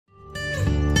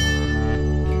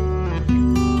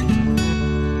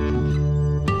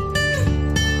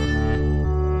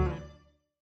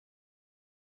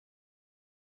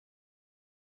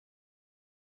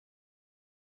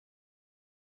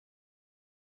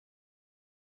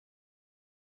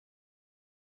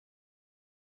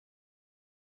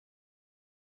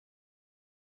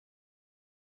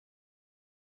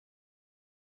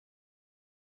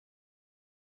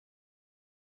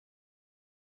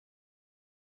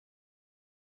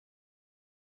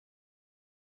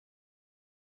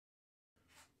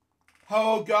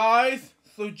Hello guys,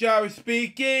 Slow Jerry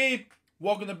speaking.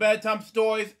 Welcome to Bedtime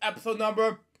Stories, episode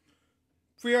number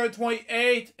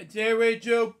 328. And today we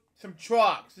do some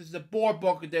trucks. This is a board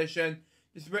book edition.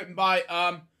 It's written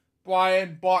by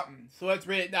Brian Barton. So let's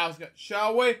read it now,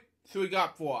 shall we? See what we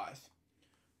got for us.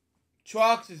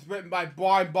 Trucks is written by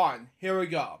Brian Barton. Here we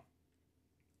go.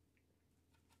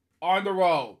 On the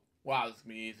road. Wow, this is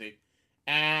gonna be easy.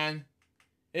 And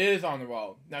it is on the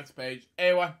road. Next page.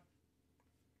 Anyway.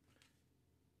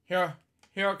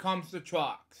 Here comes the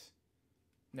trucks.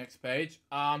 Next page.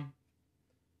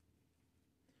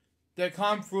 They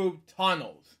come through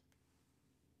tunnels.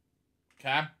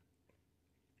 Okay?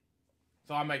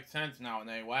 So that makes sense now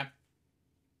anyway.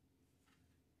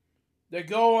 They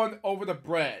go on over the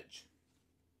bridge.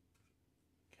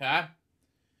 Okay?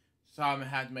 So it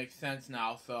had to make sense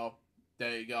now, so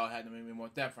there you go. It had to make me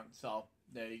more different, so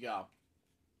there you go.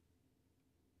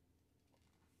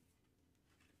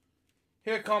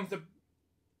 Here comes the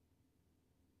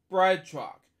bread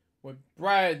truck with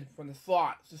bread from the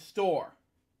slots, the store.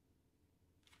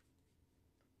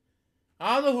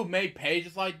 I don't know who made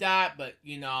pages like that, but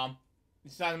you know,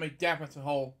 decided to make difference. The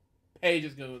whole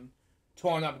pages getting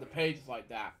torn up with the pages like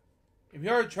that. If you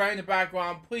heard a train in the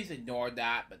background, please ignore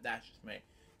that, but that's just me.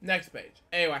 Next page.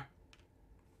 Anyway.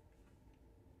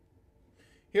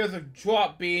 Here's a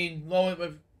truck being loaded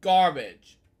with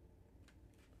garbage.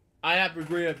 I have to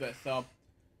agree with this, so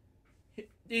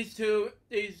these two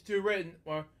written,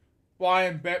 or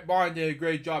Brian did a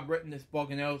great job writing this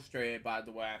book and illustrated, by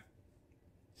the way.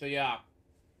 So yeah,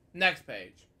 next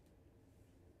page.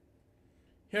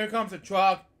 Here comes a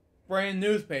truck bringing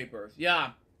newspapers.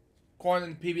 Yeah,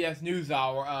 according to the PBS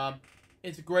NewsHour,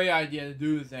 it's a great idea to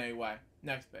do this anyway.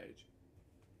 Next page.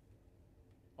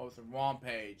 Oh, it's the wrong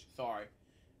page. Sorry.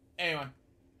 Anyway,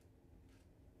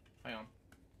 hang on.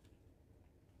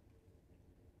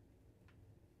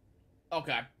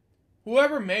 Okay.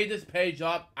 Whoever made this page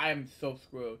up, I am so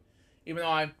screwed. Even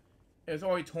though it's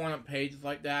already torn up pages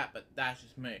like that, but that's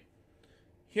just me.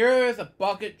 Here is a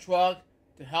bucket truck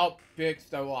to help fix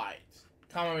the lights.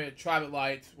 Coming with traffic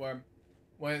lights when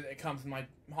it comes to my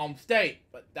home state,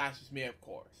 but that's just me, of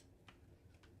course.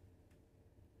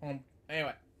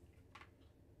 Anyway.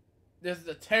 This is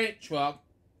a tank truck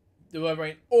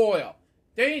delivering oil.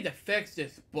 They need to fix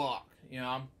this book, you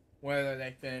know, whether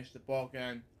they finish the book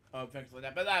and things like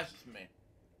that, but that's just me.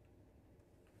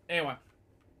 Anyway,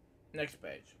 next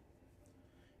page.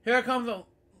 Here comes a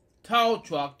tow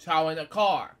truck towing a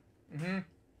car.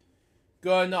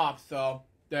 Good enough, so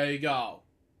there you go.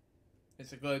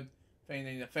 It's a good thing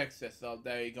they need to fix this, so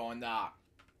there you go on that.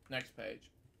 Next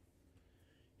page.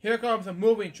 Here comes a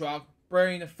moving truck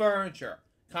bringing the furniture.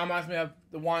 Kind of reminds me of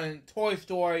the one in Toy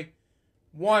Story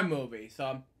 1 movie, so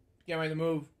I'm getting ready to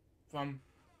move from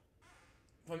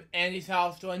Andy's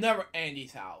house to another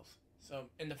Andy's house. So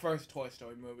in the first Toy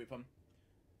Story movie,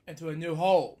 into a new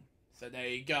home. So there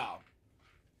you go.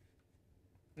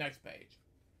 Next page.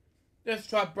 This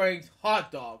truck brings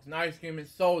hot dogs and ice cream and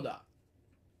soda.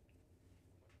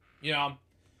 You know,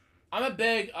 I'm a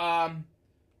big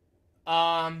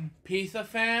pizza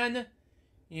fan.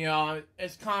 You know,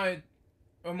 it's kind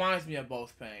of reminds me of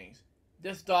both things.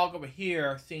 This dog over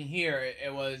here, seen here,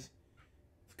 it was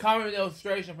kind of an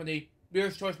illustration from the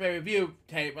Beer's Choice Bay Review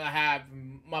tape that I have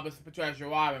from Muppets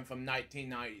Treasure Island from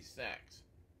 1996.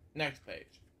 Next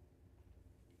page.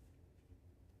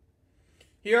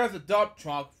 Here's a dump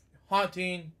truck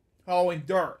hauling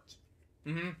dirt.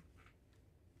 It's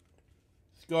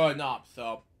good enough,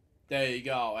 so there you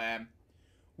go. And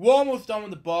we're almost done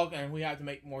with the book, and we have to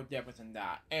make more difference in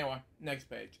that. Anyway, next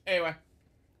page. Anyway,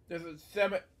 there's a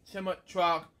cement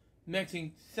truck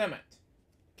mixing cement.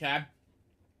 Okay?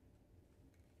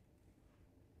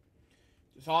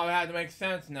 So all had to make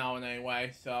sense now in any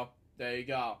way, so there you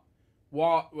go.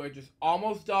 We're just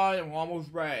almost done and we're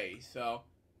almost ready, so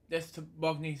this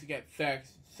book needs to get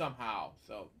fixed somehow,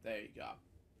 so there you go.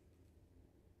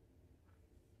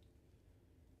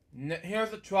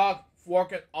 Here's a truck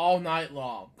working all night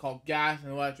long called Gas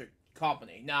and Electric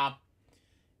Company. Now,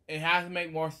 it has to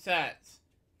make more sense.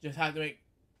 Just have to make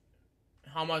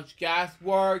how much gas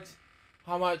works,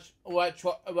 how much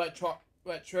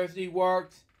electricity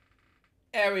works,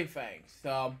 everything.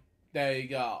 So there you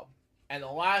go. And the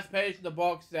last page of the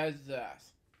book says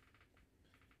this: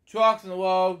 trucks on the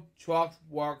road, trucks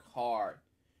work hard,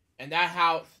 and that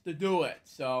house to do it.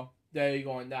 So there you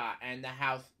go on that, and the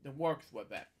house that works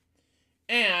with it.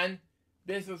 And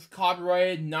this was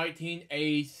copyrighted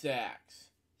 1986.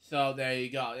 So there you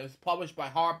go. It was published by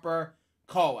Harper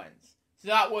Collins. So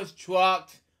that was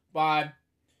Trucks by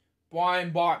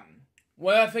Brian Barton.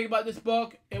 What did I think about this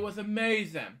book? It was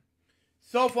amazing.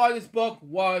 So far, this book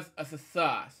was a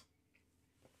success.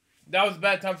 That was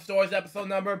Bedtime Stories episode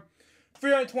number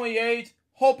 328.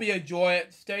 Hope you enjoy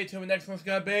it. Stay tuned. The next one's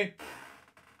going to be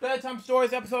Bedtime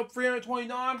Stories episode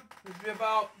 329. This will be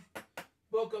about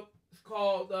book of, it's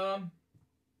called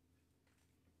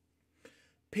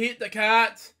Pete the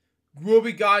Cat's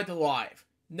Groovy Guide to Life.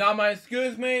 Now,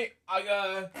 excuse me, I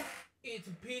gotta eat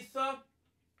some pizza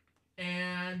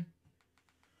and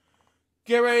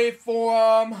get ready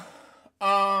for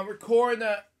recording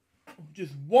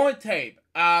just one tape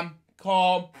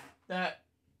called that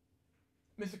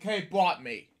Mr. K brought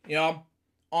me,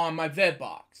 on my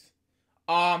Vidbox.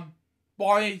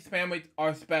 Barney's family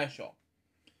are special.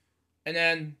 And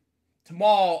then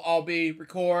tomorrow I'll be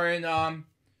recording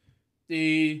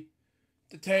the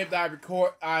tape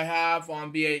that I have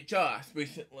on VHS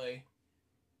recently.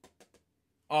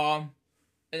 In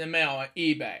the mail on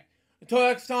eBay. Until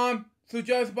next time, so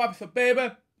Joseph Bobby, so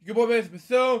baby, your boy is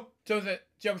Pursue, Joseph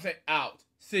Jefferson out.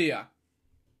 See ya.